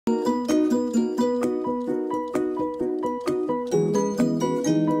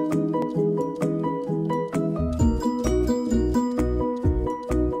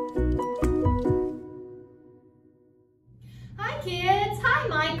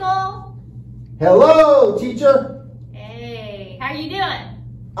Hello, teacher. Hey, how you doing?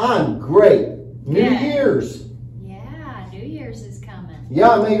 I'm great. New Good. Year's. Yeah, New Year's is coming. Yeah,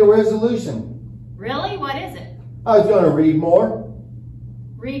 I made a resolution. Really? What is it? I was going to read more.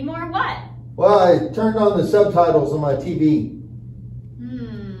 Read more what? Well, I turned on the subtitles on my TV.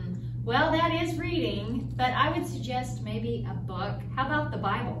 Well, that is reading, but I would suggest maybe a book. How about the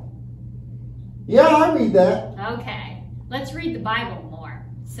Bible? Yeah, I read that. Okay, let's read the Bible more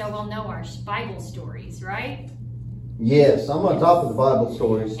so we'll know our Bible stories, right? Yes, I'm on top of the Bible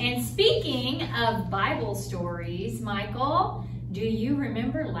stories. And speaking of Bible stories, Michael, do you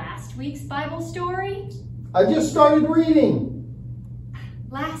remember last week's Bible story? I just started reading.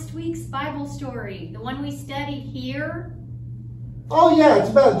 Last week's Bible story, the one we studied here? Oh yeah, it's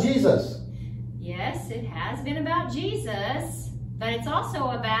about Jesus. Yes, it has been about Jesus, but it's also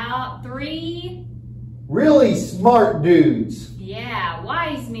about three... Really smart dudes. Yeah,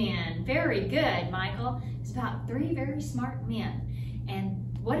 wise men. Very good, Michael. It's about three very smart men.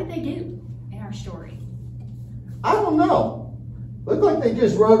 And what did they do in our story? I don't know. Looked like they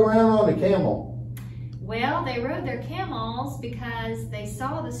just rode around on a camel. Well, they rode their camels because they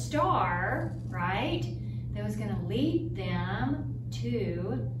saw the star, right? That was going to lead them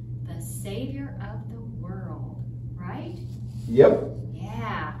to the Savior of the world, right? Yep.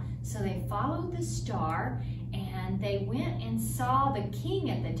 Yeah, so they followed the star and they went and saw the king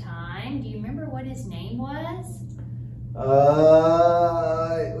at the time. Do you remember what his name was?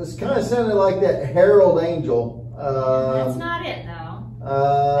 It was kind of sounded like that herald angel. That's not it though.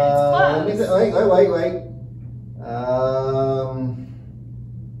 That's close. Wait.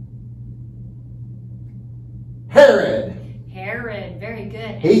 Herod. Herod, very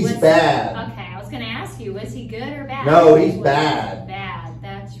good. He's bad. Okay, I was going to ask you, was he good or bad? No, he's bad. Bad,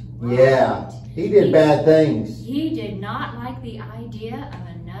 that's right. Yeah, he did bad things. He did not like the idea of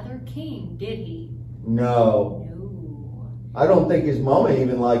another king, did he? No. No. I don't think his mama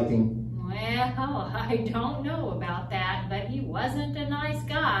even liked him. Well, I don't know about that, but he wasn't a nice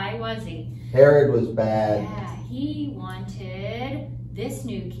guy, was he? Herod was bad. Yeah, he wanted this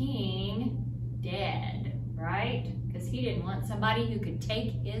new king dead, right? Because he didn't want somebody who could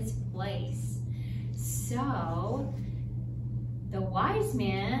take his place. So, the wise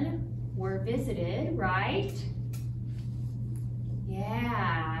men were visited, right?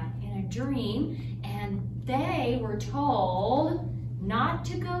 Yeah, in a dream, and they were told not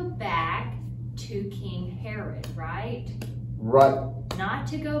to go back to King Herod, right? Right. Not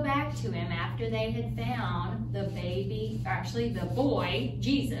to go back to him after they had found the baby, or actually the boy,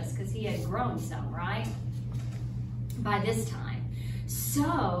 Jesus, because he had grown some, right? By this time.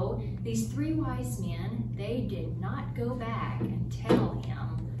 So, these three wise men, they did not go back and tell him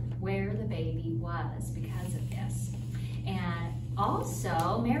where the baby was because of this. And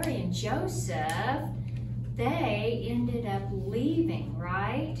also, Mary and Joseph, they ended up leaving,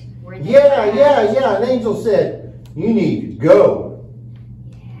 right? Yeah. An angel said, you need to go.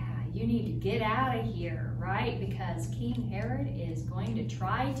 Yeah, you need to get out of here, right? Because King Herod is going to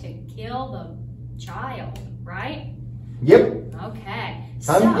try to kill the child, right? Yep. Okay.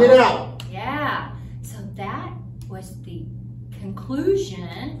 Time to get out. Yeah. So that was the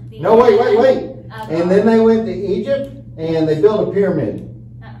conclusion. No, wait. And then they went to Egypt and they built a pyramid.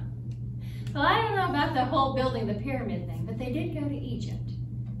 Well, I don't know about the whole building the pyramid thing, but they did go to Egypt.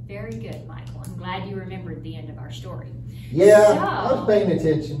 Very good, Michael. I'm glad you remembered the end of our story. Yeah, so, I was paying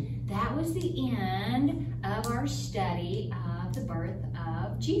attention. That was the end of our study of the birth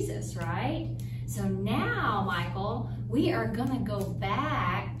of Jesus, right? So now, Michael, we are going to go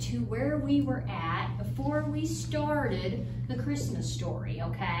back to where we were at before we started the Christmas story,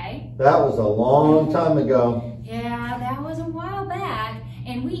 okay? That was a long time ago. Yeah, that was a while back.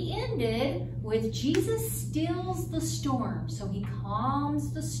 And we ended with Jesus stills the storm. So he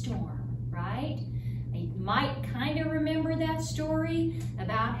calms the storm, right? You might kind of remember that story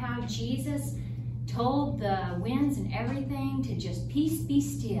about how Jesus told the winds and everything to just peace, be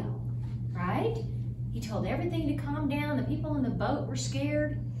still, right? He told everything to calm down. The people in the boat were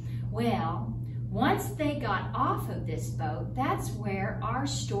scared. Well, once they got off of this boat, that's where our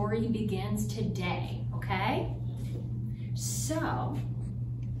story begins today, okay? So,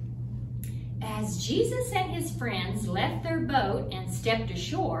 as Jesus and his friends left their boat and stepped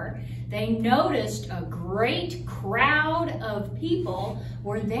ashore, they noticed a great crowd of people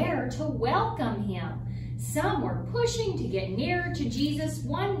were there to welcome him. Some were pushing to get nearer to Jesus.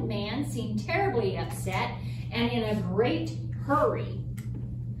 One man seemed terribly upset and in a great hurry.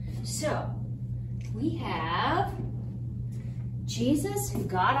 So, we have Jesus who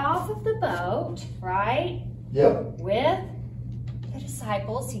got off of the boat, right? Yep. With the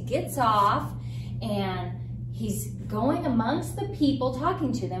disciples. He gets off and he's going amongst the people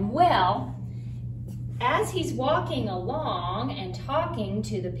talking to them. Well, as he's walking along and talking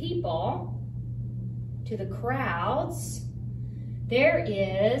to the people, to the crowds, there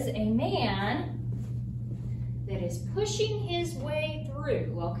is a man that is pushing his way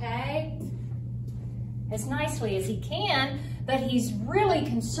through, okay? As nicely as he can, but he's really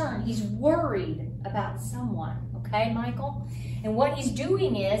concerned. He's worried about someone, okay, Michael? And what he's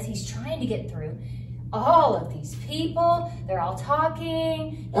doing is he's trying to get through all of these people. They're all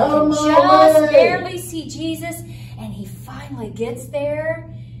talking. He can just barely see Jesus. And he finally gets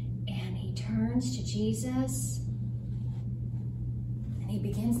there and he turns to Jesus and he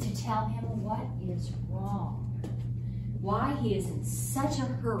begins to tell him what is wrong. Why he is in such a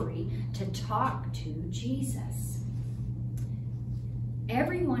hurry to talk to Jesus.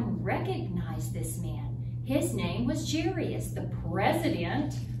 Everyone recognized this man. His name was Jairus, the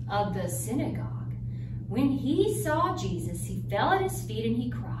president of the synagogue. When he saw Jesus, he fell at his feet and he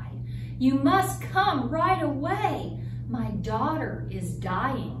cried, "You must come right away. My daughter is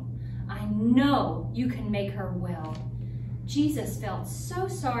dying. I know you can make her well." Jesus felt so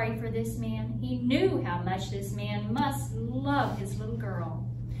sorry for this man. He knew how much this man must love his little girl.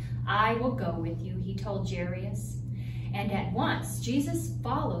 "I will go with you," he told Jairus. And at once, Jesus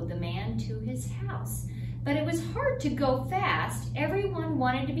followed the man to his house. But it was hard to go fast. Everyone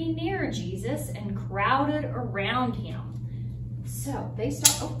wanted to be near Jesus and crowded around him. So they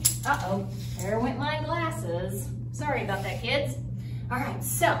started, there went my glasses. Sorry about that, kids. All right,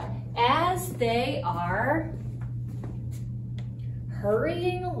 so as they are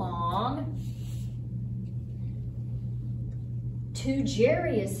hurrying along to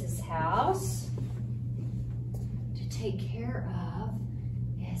Jairus' house to take care of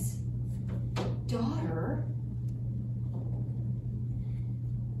his daughter,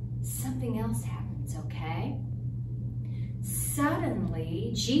 something else happens, okay?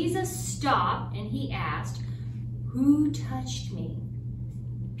 Suddenly, Jesus stopped and he asked, "Who touched me?"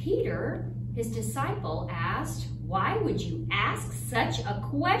 Peter, his disciple, asked, "Why would you ask such a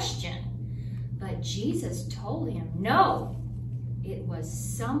question?" But Jesus told him, "No, it was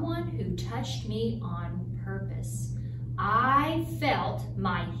someone who touched me on purpose. I felt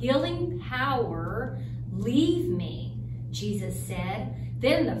my healing power leave me," Jesus said.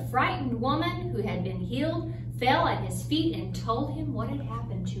 Then the frightened woman who had been healed fell at his feet and told him what had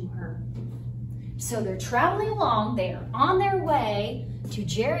happened to her. So they're traveling along. They are on their way to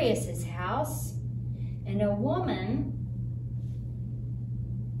Jairus' house, and a woman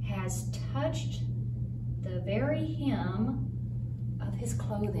has touched the very hem of his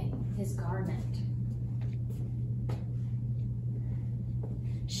clothing, his garment.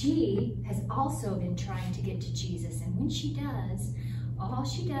 She has also been trying to get to Jesus, and when she does, all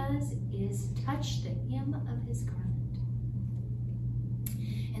she does is touch the hem of his garment.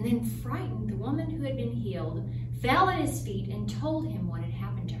 And then frightened, the woman who had been healed fell at his feet and told him what had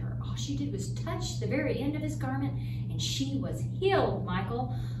happened to her. All she did was touch the very end of his garment, and she was healed,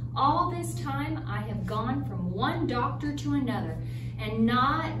 Michael. All this time, I have gone from one doctor to another, and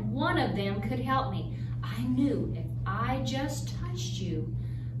not one of them could help me. I knew if I just touched you,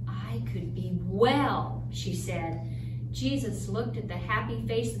 I could be well, she said. Jesus looked at the happy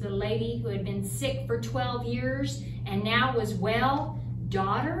face of the lady who had been sick for 12 years and now was well.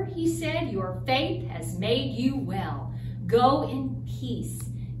 "Daughter," he said, "your faith has made you well. Go in peace,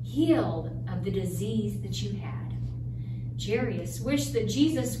 healed of the disease that you had." Jairus wished that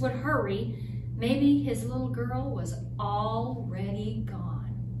Jesus would hurry. Maybe his little girl was already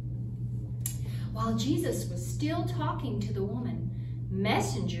gone. While Jesus was still talking to the woman,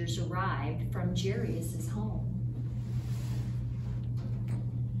 messengers arrived from Jairus' home.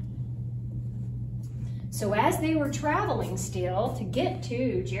 So as they were traveling still to get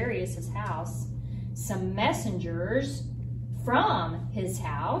to Jairus' house, some messengers from his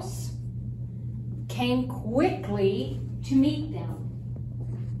house came quickly to meet them.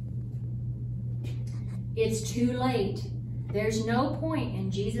 "It's too late. There's no point in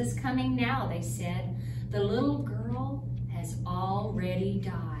Jesus coming now," they said. "The little girl has already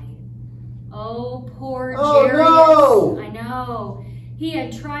died." Oh, poor Jairus. No! I know. He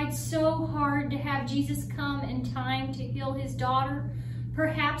had tried so hard to have Jesus come in time to heal his daughter.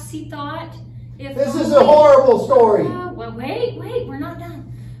 Perhaps he thought, if This is a horrible story. Well, wait, we're not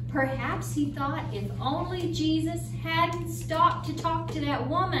done. Perhaps he thought if only Jesus hadn't stopped to talk to that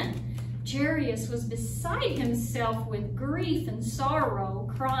woman. Jairus was beside himself with grief and sorrow,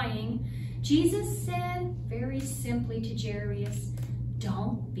 crying. Jesus said very simply to Jairus,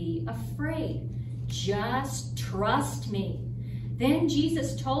 "Don't be afraid. Just trust me." Then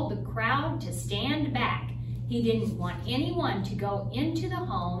Jesus told the crowd to stand back. He didn't want anyone to go into the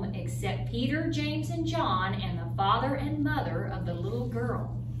home except Peter, James, and John, and the father and mother of the little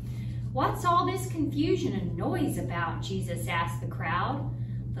girl. "What's all this confusion and noise about?" Jesus asked the crowd.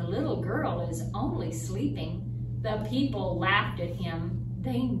 "The little girl is only sleeping." The people laughed at him.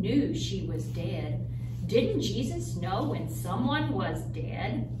 They knew she was dead. Didn't Jesus know when someone was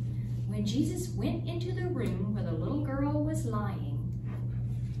dead? When Jesus went into the room where the little girl was lying,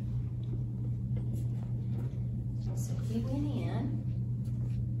 so he went in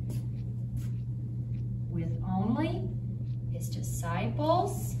with only his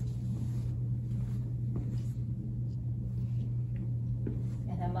disciples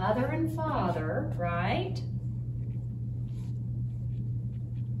and the mother and father, right?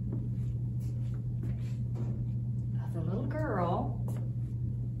 Of the little girl.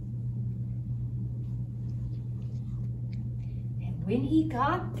 And when he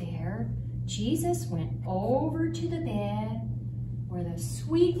got there, Jesus went over to the bed where the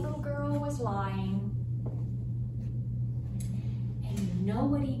sweet little girl was lying. And you know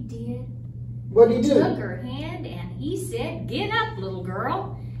what he did? What did he do? He took her hand and he said, "Get up, little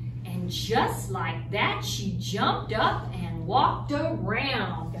girl." And just like that, she jumped up and walked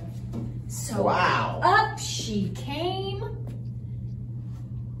around. So Wow. up she came.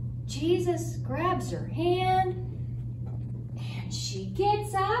 Jesus grabs her hand. She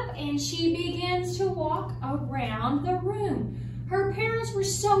gets up and she begins to walk around the room. Her parents were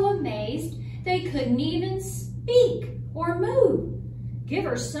so amazed they couldn't even speak or move. "Give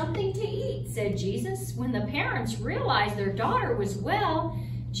her something to eat," said Jesus. When the parents realized their daughter was well,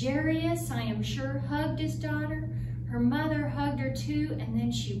 Jairus, I am sure, hugged his daughter. Her mother hugged her too, and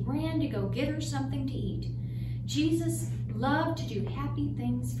then she ran to go get her something to eat. Jesus loved to do happy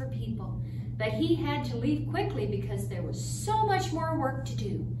things for people. But he had to leave quickly because there was so much more work to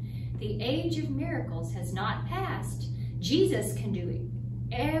do. The age of miracles has not passed. Jesus can do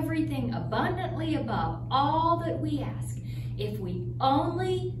everything abundantly above all that we ask if we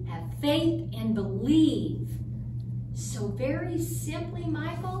only have faith and believe. So very simply,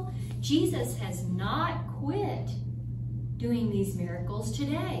 Michael, Jesus has not quit doing these miracles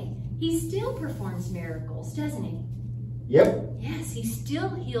today. He still performs miracles, doesn't he? Yep. Yes, he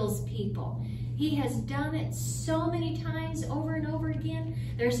still heals people. He has done it so many times over and over again.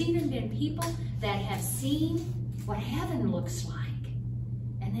 There's even been people that have seen what heaven looks like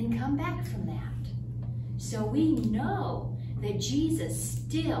and then come back from that. So we know that Jesus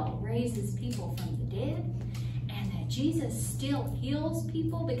still raises people from the dead and that Jesus still heals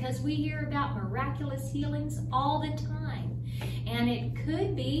people, because we hear about miraculous healings all the time. And it could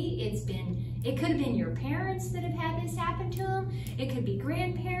have been your parents that have had this happen to them. It could be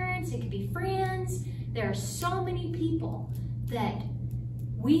grandparents. It could be friends. There are so many people that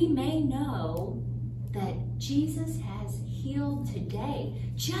we may know that Jesus has healed today,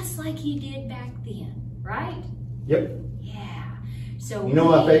 just like he did back then, right? Yep. Yeah. So You know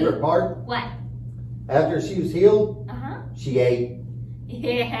my favorite part? What? After she was healed, Uh-huh. she ate.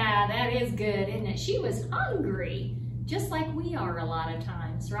 Yeah, that is good, isn't it? She was hungry, just like we are a lot of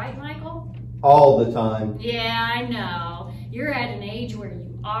times, right, Michael? All the time. Yeah, I know. You're at an age where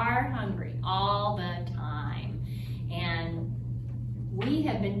you are hungry all the time. And we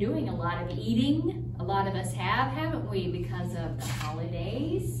have been doing a lot of eating. A lot of us have, haven't we? Because of the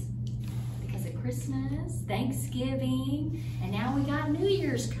holidays, because of Christmas, Thanksgiving, and now we got New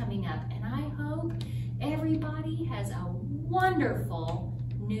Year's coming up. And I hope everybody has a wonderful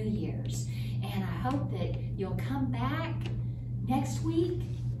New Year's. And I hope that you'll come back next week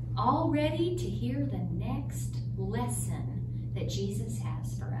all ready to hear the next lesson that Jesus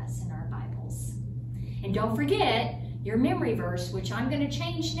has for us in our Bibles. And don't forget your memory verse, which I'm going to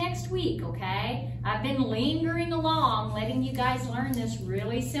change next week, okay? I've been lingering along, letting you guys learn this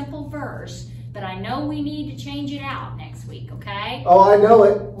really simple verse, but I know we need to change it out next week, okay? Oh, I know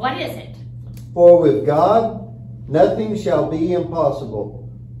it. What is it? For with God, nothing shall be impossible.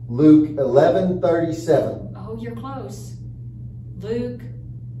 Luke 11:37. Oh, you're close. Luke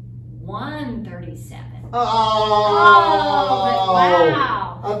 1:37. Oh, but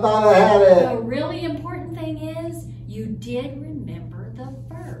wow. I thought I had The it. really important thing is you did remember the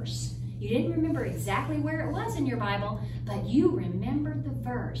verse. You didn't remember exactly where it was in your Bible, but you remembered the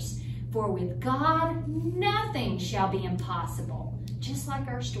verse. For with God, nothing shall be impossible. Just like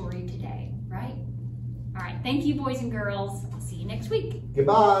our story today, right? All right, thank you, boys and girls. I'll see you next week.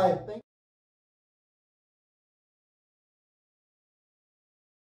 Goodbye.